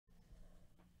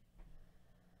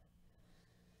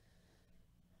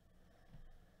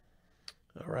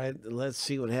All right, let's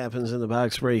see what happens in the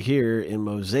box break here in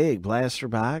Mosaic Blaster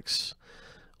Box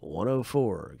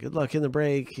 104. Good luck in the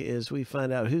break as we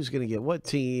find out who's going to get what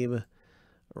team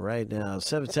right now.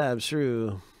 7 times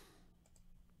through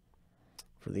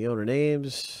for the owner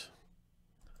names.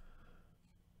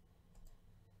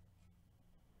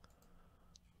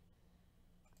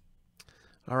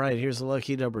 All right, here's the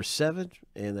lucky number 7,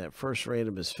 and that first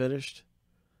random is finished.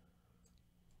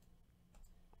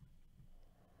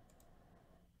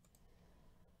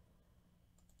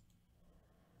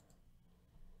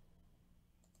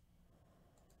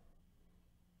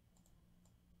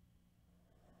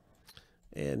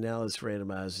 And now let's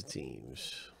randomize the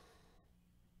teams.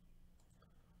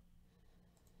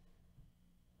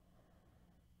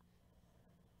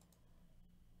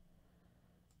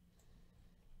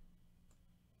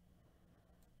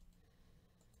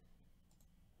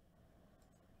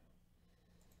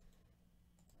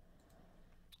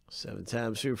 Seven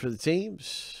times through for the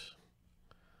teams.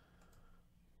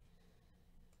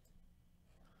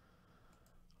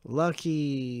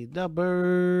 Lucky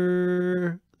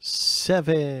number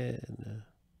 7.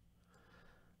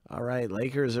 All right,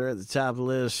 Lakers are at the top of the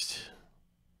list.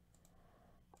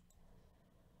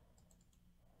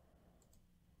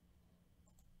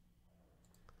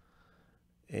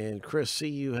 And Chris, see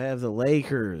you have the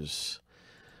Lakers.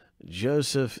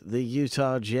 Joseph, the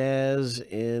Utah Jazz,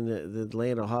 and the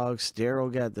Atlanta Hawks.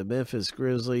 Daryl got the Memphis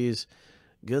Grizzlies.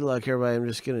 Good luck, everybody. I'm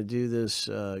just going to do this,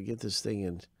 get this thing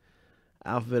in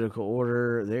alphabetical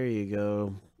order. There you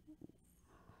go.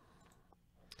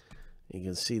 You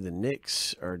can see the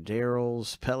Knicks are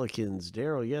Daryl's. Pelicans.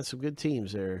 Daryl, you got some good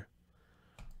teams there.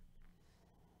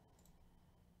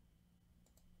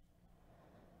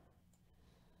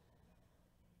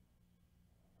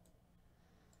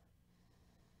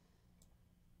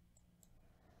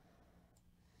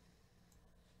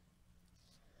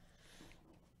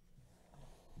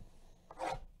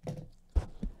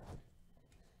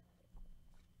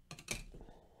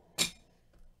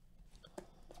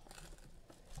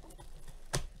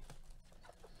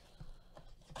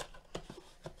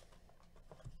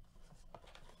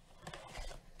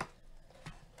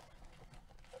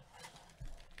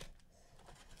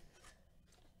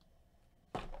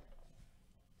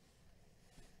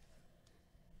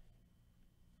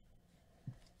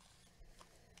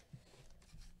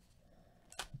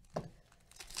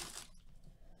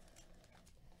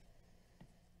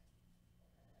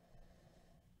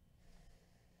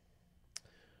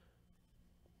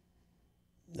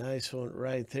 Nice one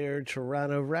right there.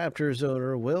 Toronto Raptors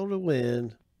owner, will to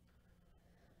win.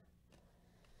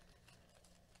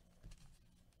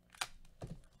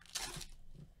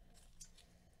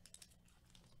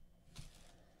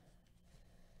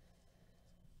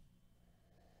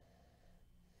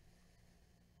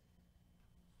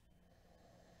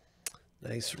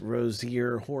 Nice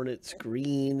Rosier Hornets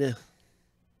green.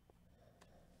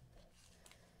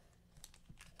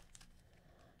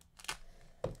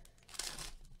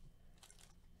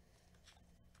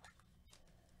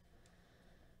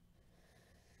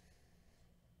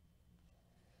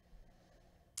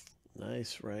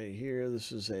 Nice right here.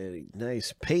 This is a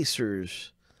nice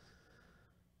Pacers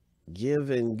give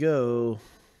and go.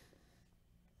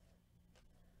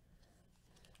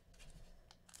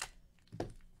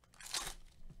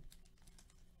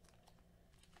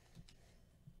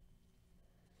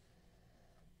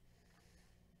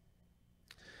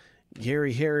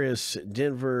 Gary Harris,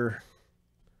 Denver.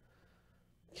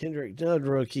 Kendrick Nunn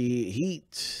rookie,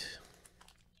 Heat.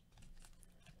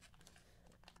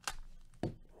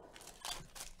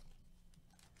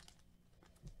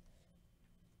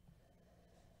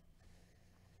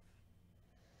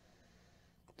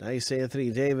 Nice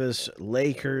Anthony Davis,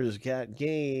 Lakers got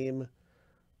game.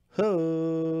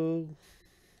 Ho!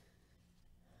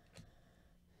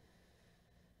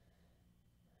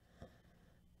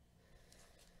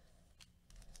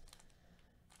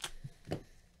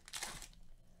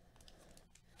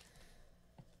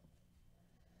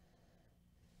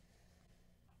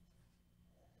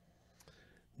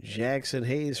 Jackson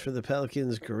Hayes for the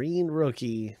Pelicans, green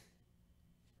rookie.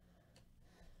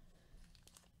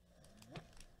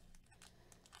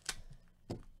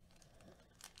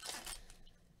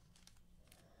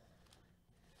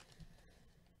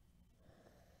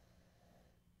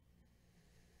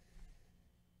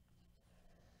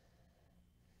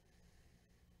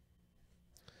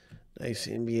 Nice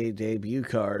NBA debut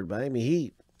card, Miami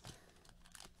Heat.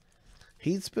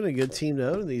 Heat's been a good team to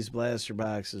own in these blaster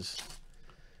boxes.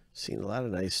 Seen a lot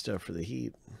of nice stuff for the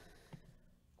Heat.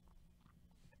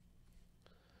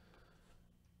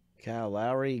 Kyle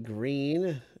Lowry,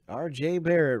 green. R.J.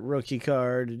 Barrett, rookie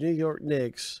card, New York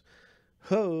Knicks.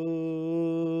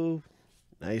 Ho!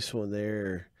 Nice one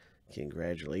there.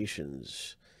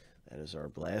 Congratulations. That is our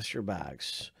Blaster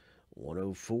Box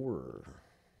 104.